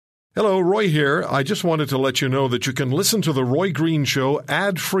Hello, Roy here. I just wanted to let you know that you can listen to The Roy Green Show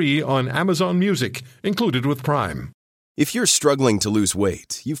ad-free on Amazon Music, included with Prime. If you're struggling to lose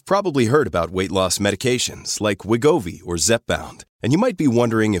weight, you've probably heard about weight loss medications like Wegovy or Zepbound, and you might be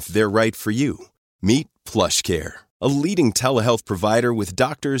wondering if they're right for you. Meet PlushCare, a leading telehealth provider with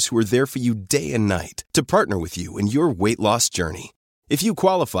doctors who are there for you day and night to partner with you in your weight loss journey. If you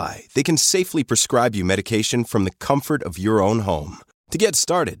qualify, they can safely prescribe you medication from the comfort of your own home. To get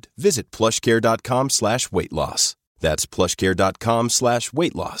started, visit plushcare.com/weight-loss. That's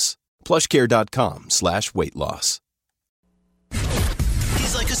plushcare.com/weight-loss. plushcare.com/weight-loss.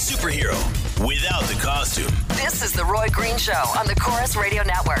 He's like a superhero without the costume. This is The Roy Green Show on the Chorus Radio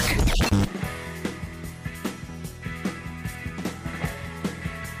Network.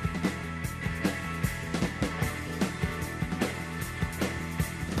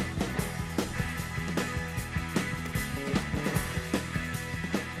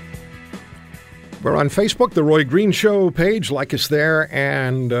 We're on Facebook, The Roy Green Show page. Like us there,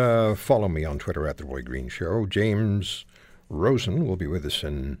 and follow me on Twitter at The Roy Green Show. James Rosen will be with us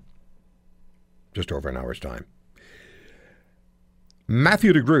in just over an hour's time.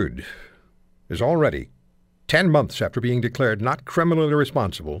 Matthew DeGrood is already 10 months after being declared not criminally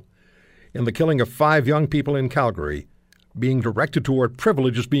responsible in the killing of 5 young people in Calgary, being directed toward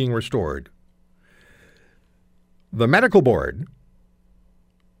privileges being restored. The medical board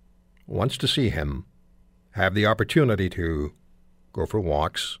wants to see him have the opportunity to go for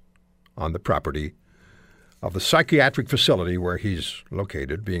walks on the property of the psychiatric facility where he's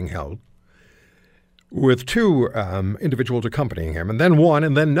located, being held, with 2 individuals accompanying him, and then 1,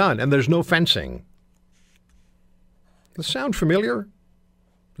 and then none, and there's no fencing. Does this sound familiar?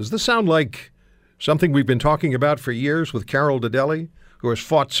 Does this sound like something we've been talking about for years with Carol Dedeli, who has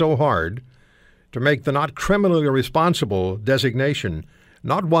fought so hard to make the not criminally responsible designation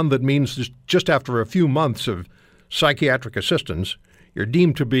not one that means just after a few months of psychiatric assistance, you're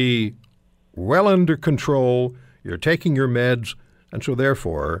deemed to be well under control, you're taking your meds, and so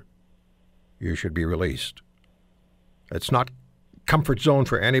therefore you should be released. It's not comfort zone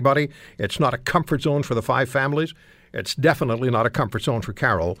for anybody. It's not a comfort zone for the 5 families. It's definitely not a comfort zone for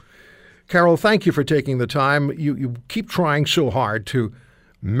Carol. Carol, thank you for taking the time. You keep trying so hard to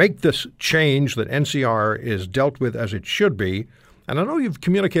make this change that NCR is dealt with as it should be. And I know you've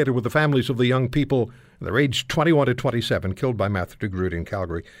communicated with the families of the young people, they're aged 21 to 27, killed by Matthew DeGrood in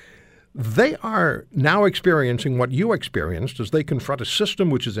Calgary. They are now experiencing what you experienced as they confront a system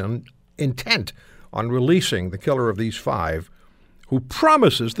which is intent on releasing the killer of these 5, who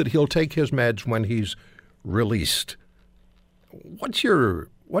promises that he'll take his meds when he's released. What's your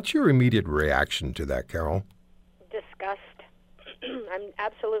immediate reaction to that, Carol? Disgust. I'm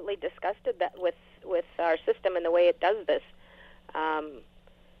absolutely disgusted with our system and the way it does this. 10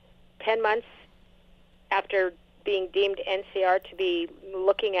 months after being deemed NCR to be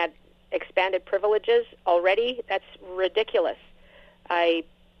looking at expanded privileges already, that's ridiculous. I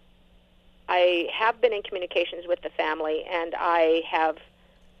have been in communications with the family, and I have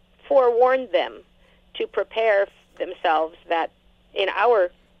forewarned them to prepare themselves that in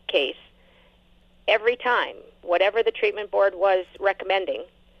our case, every time, whatever the treatment board was recommending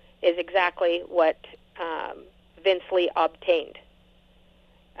is exactly what Vince Lee obtained.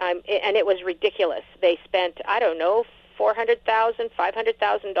 And it was ridiculous. They spent, $400,000,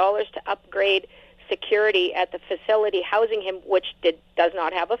 $500,000 to upgrade security at the facility housing him, which does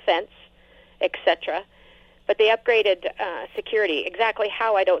not have a fence, etc. But they upgraded security. Exactly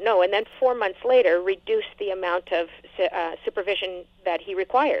how, I don't know. And then 4 months later, reduced the amount of supervision that he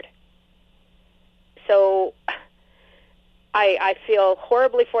required. So I feel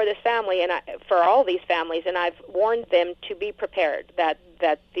horribly for this family and for all these families, and I've warned them to be prepared that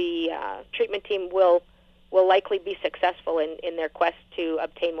the treatment team will likely be successful in their quest to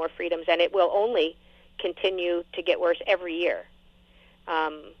obtain more freedoms, and it will only continue to get worse every year.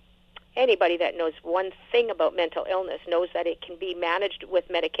 Anybody that knows one thing about mental illness knows that it can be managed with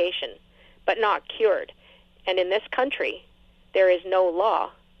medication, but not cured. And in this country, there is no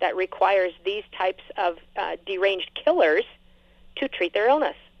law that requires these types of deranged killers to treat their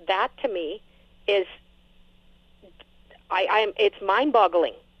illness. That, to me, is it's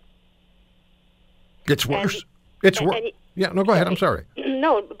mind-boggling. It's worse. Yeah, no, go ahead. I'm sorry.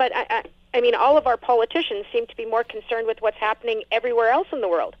 No, but I mean, all of our politicians seem to be more concerned with what's happening everywhere else in the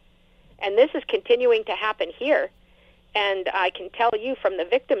world. And this is continuing to happen here. And I can tell you from the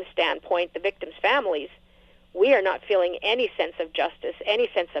victim's standpoint, the victim's families, we are not feeling any sense of justice, any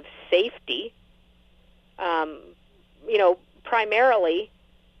sense of safety. Primarily,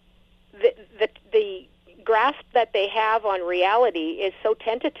 the grasp that they have on reality is so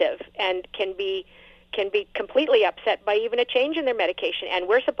tentative and can be completely upset by even a change in their medication. And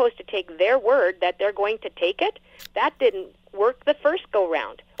we're supposed to take their word that they're going to take it. That didn't work the first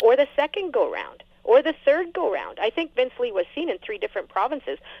go-round or the second go-round or the third go-round. I think Vince Lee was seen in 3 different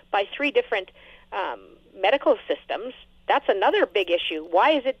provinces by 3 different medical systems. That's another big issue.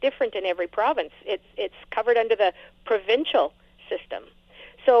 Why is it different in every province? It's covered under the provincial system.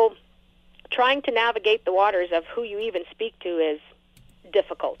 So trying to navigate the waters of who you even speak to is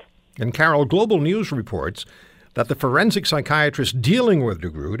difficult. And Carol, Global News reports that the forensic psychiatrist dealing with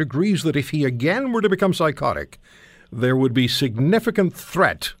DeGroote agrees that if he again were to become psychotic, there would be significant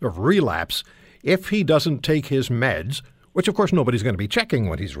threat of relapse if he doesn't take his meds, which of course nobody's going to be checking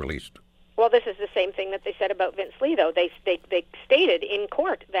when he's released. Well, this is the same thing that they said about Vince Lee, though. They stated in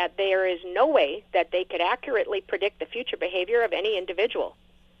court that there is no way that they could accurately predict the future behavior of any individual.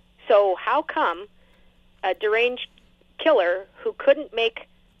 So how come a deranged killer who couldn't make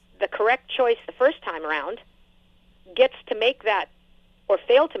the correct choice the first time around gets to make that or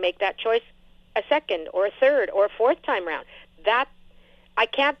fail to make that choice a second or a third or a fourth time around? That, I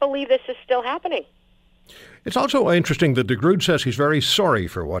can't believe this is still happening. It's also interesting that DeGroote says he's very sorry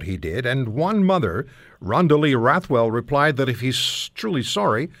for what he did, and one mother, Rhonda Lee Rathwell, replied that if he's truly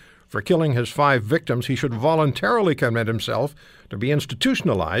sorry for killing his 5 victims, he should voluntarily commit himself to be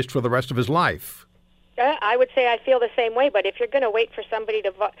institutionalized for the rest of his life. I would say I feel the same way, but if you're going to wait for somebody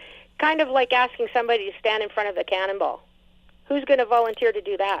to kind of like asking somebody to stand in front of the cannonball, who's going to volunteer to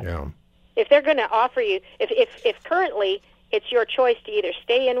do that? Yeah. If they're going to offer you, if currently it's your choice to either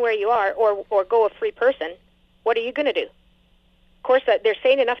stay in where you are or go a free person, what are you going to do? Of course, they're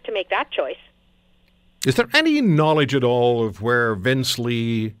sane enough to make that choice. Is there any knowledge at all of where Vince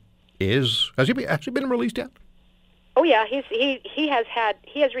Lee is? Has he been released yet? Oh yeah, he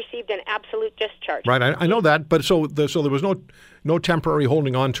has received an absolute discharge. Right, I know that, but so there was no temporary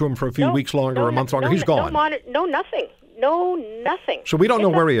holding on to him for a few weeks longer or a month longer. He's gone. Nothing. So we don't know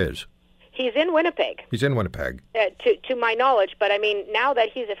where he is. He's in Winnipeg. He's in Winnipeg. To my knowledge, but I mean, now that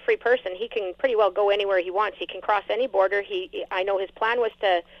he's a free person, he can pretty well go anywhere he wants. He can cross any border. I know his plan was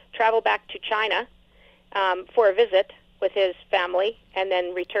to travel back to China for a visit with his family and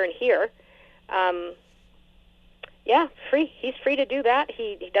then return here. Yeah, free. He's free to do that.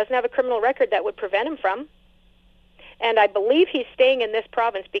 He doesn't have a criminal record that would prevent him from. And I believe he's staying in this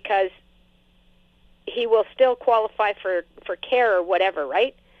province because he will still qualify for care or whatever,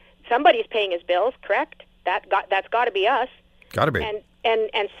 right? Somebody's paying his bills, correct? That's got to be us. Got to be.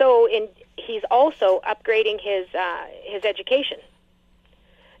 And so he's also upgrading his education.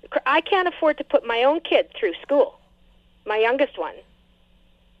 I can't afford to put my own kid through school, my youngest one.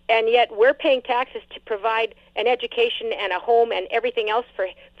 And yet we're paying taxes to provide an education and a home and everything else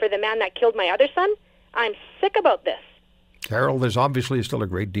for the man that killed my other son. I'm sick about this. Carol, there's obviously still a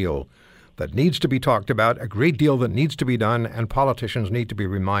great deal that needs to be talked about, a great deal that needs to be done, and politicians need to be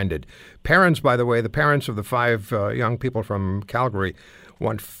reminded. Parents, by the way, the parents of the 5 young people from Calgary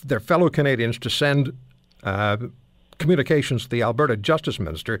want their fellow Canadians to send communications to the Alberta Justice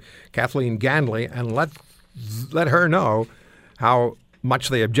Minister, Kathleen Ganley, and let her know how much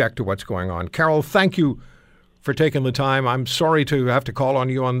they object to what's going on. Carol, thank you for taking the time. I'm sorry to have to call on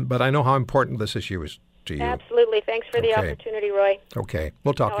you, but I know how important this issue is to you. Absolutely. Thanks for the opportunity, Roy. Okay.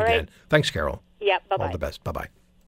 We'll talk again. Thanks, Carol. Yeah, bye-bye. All the best. Bye-bye.